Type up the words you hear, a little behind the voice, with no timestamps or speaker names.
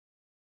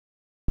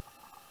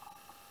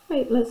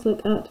Right, let's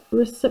look at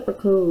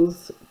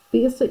reciprocals.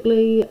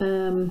 Basically,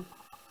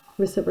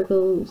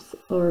 reciprocals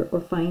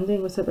or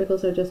finding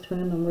reciprocals are just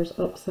turning numbers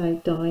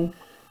upside down,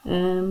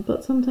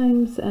 but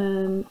sometimes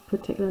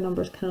particular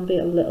numbers can be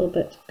a little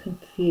bit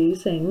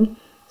confusing.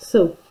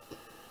 So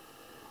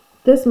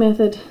this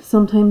method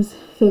sometimes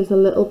feels a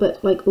little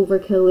bit like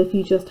overkill if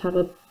you just have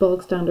a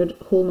bog standard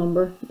whole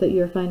number that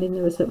you're finding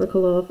the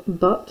reciprocal of,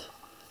 but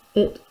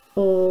it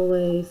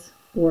always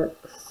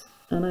works.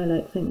 And I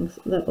like things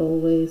that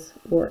always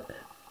work,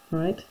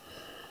 right?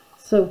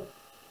 So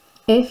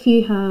if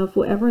you have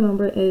whatever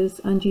number it is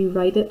and you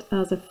write it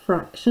as a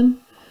fraction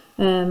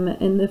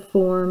in the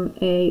form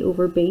a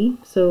over b,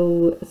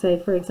 so say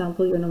for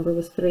example your number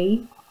was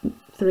 3,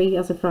 3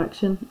 as a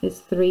fraction is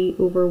 3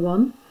 over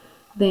 1,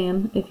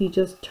 then if you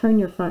just turn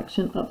your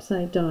fraction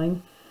upside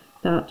down,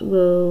 that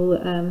will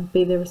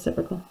be the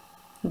reciprocal.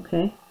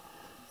 Okay,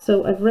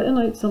 so I've written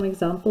out some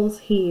examples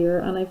here,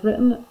 and I've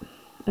written out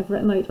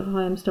how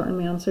I'm starting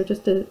my answer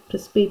just to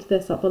speed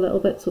this up a little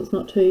bit so it's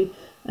not too,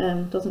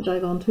 doesn't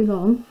drag on too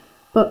long.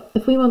 But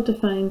if we want to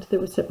find the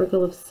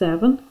reciprocal of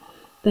 7,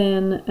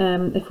 then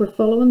if we're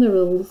following the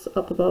rules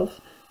up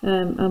above,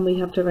 and we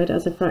have to write it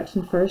as a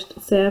fraction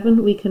first,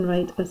 7 we can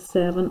write as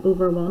 7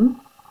 over 1,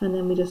 and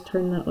then we just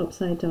turn that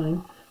upside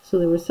down. So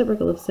the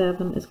reciprocal of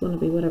 7 is going to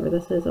be whatever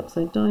this is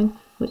upside down,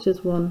 which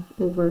is 1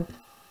 over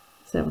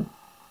 7.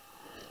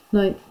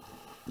 Now,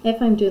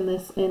 if I'm doing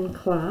this in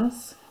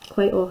class,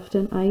 quite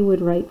often I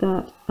would write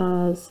that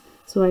as,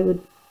 so I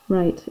would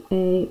write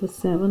a was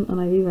 7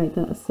 and I rewrite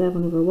that as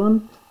 7 over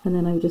 1, and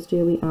then I would just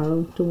do a wee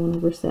arrow to 1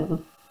 over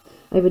 7.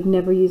 I would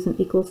never use an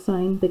equal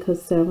sign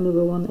because 7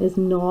 over 1 is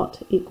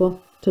not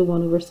equal to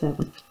 1 over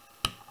 7.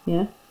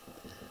 Yeah?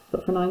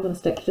 But for now I'm going to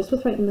stick just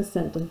with writing this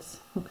sentence.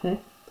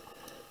 Okay?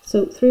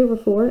 So 3 over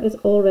 4 is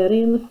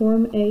already in the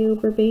form a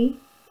over b.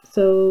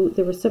 So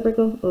the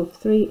reciprocal of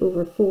 3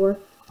 over 4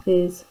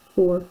 is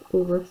 4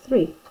 over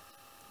 3.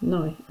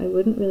 Now, I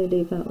wouldn't really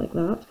leave that like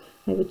that.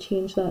 I would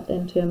change that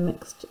into a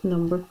mixed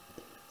number.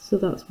 So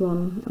that's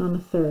 1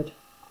 1/3.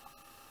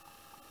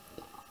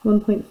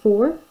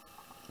 1.4.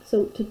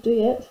 So to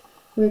do it,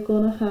 we're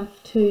going to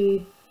have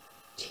to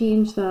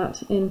change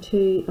that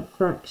into a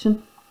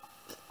fraction.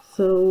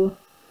 So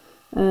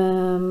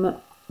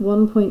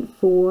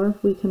 1.4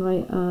 we can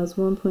write as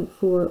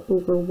 1.4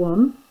 over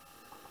 1,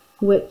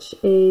 which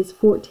is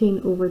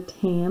 14 over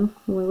 10.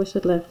 Oh, I wish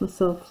I'd left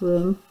myself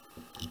room.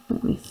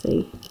 Let me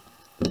see.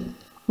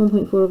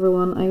 1.4 over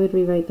 1, I would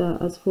rewrite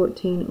that as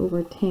 14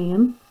 over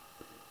 10,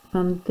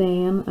 and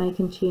then I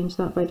can change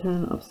that by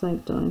turning it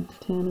upside down,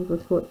 10 over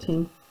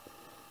 14,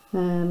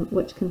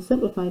 which can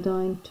simplify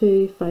down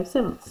to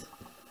 5/7.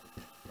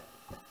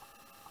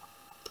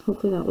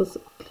 Hopefully that was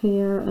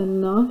clear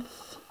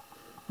enough.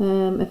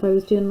 If I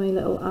was doing my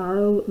little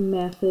arrow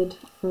method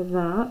for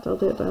that, I'll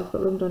do it, I've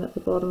got room down at the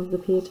bottom of the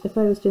page. If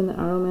I was doing the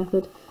arrow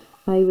method,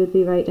 I would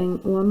be writing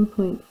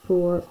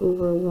 1.4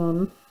 over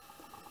 1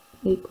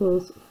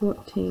 equals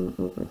 14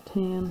 over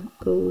 10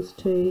 goes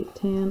to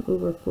 10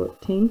 over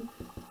 14,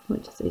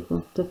 which is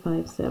equal to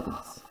 5/7.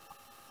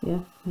 Yeah,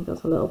 I think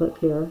that's a little bit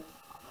clearer.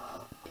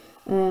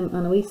 And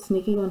a wee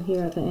sneaky one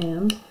here at the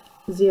end.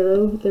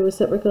 0, the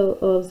reciprocal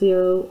of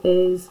 0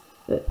 is,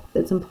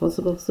 it's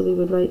impossible, so we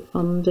would write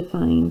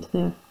undefined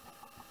there.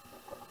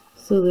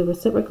 So the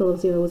reciprocal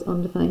of 0 is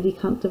undefined. You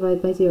can't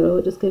divide by 0,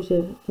 it just gives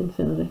you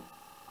infinity.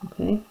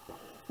 Okay.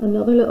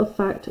 Another little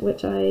fact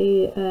which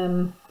I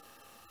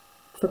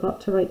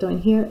forgot to write down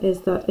here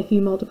is that if you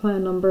multiply a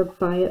number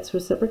by its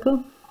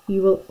reciprocal,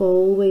 you will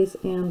always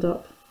end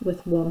up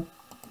with 1.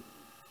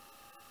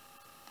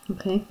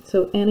 Okay,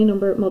 so any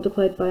number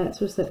multiplied by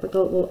its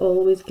reciprocal will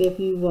always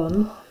give you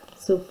 1.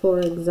 So for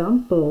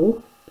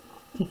example,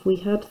 if we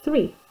had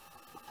 3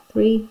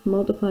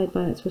 multiplied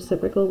by its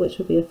reciprocal, which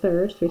would be a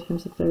third, 3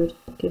 times a third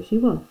gives you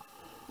 1.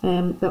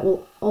 That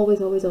will always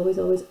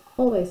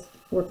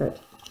work out.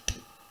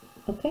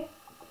 Okay,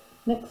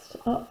 next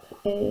up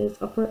is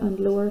upper and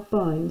lower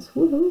bounds.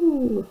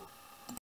 Woohoo!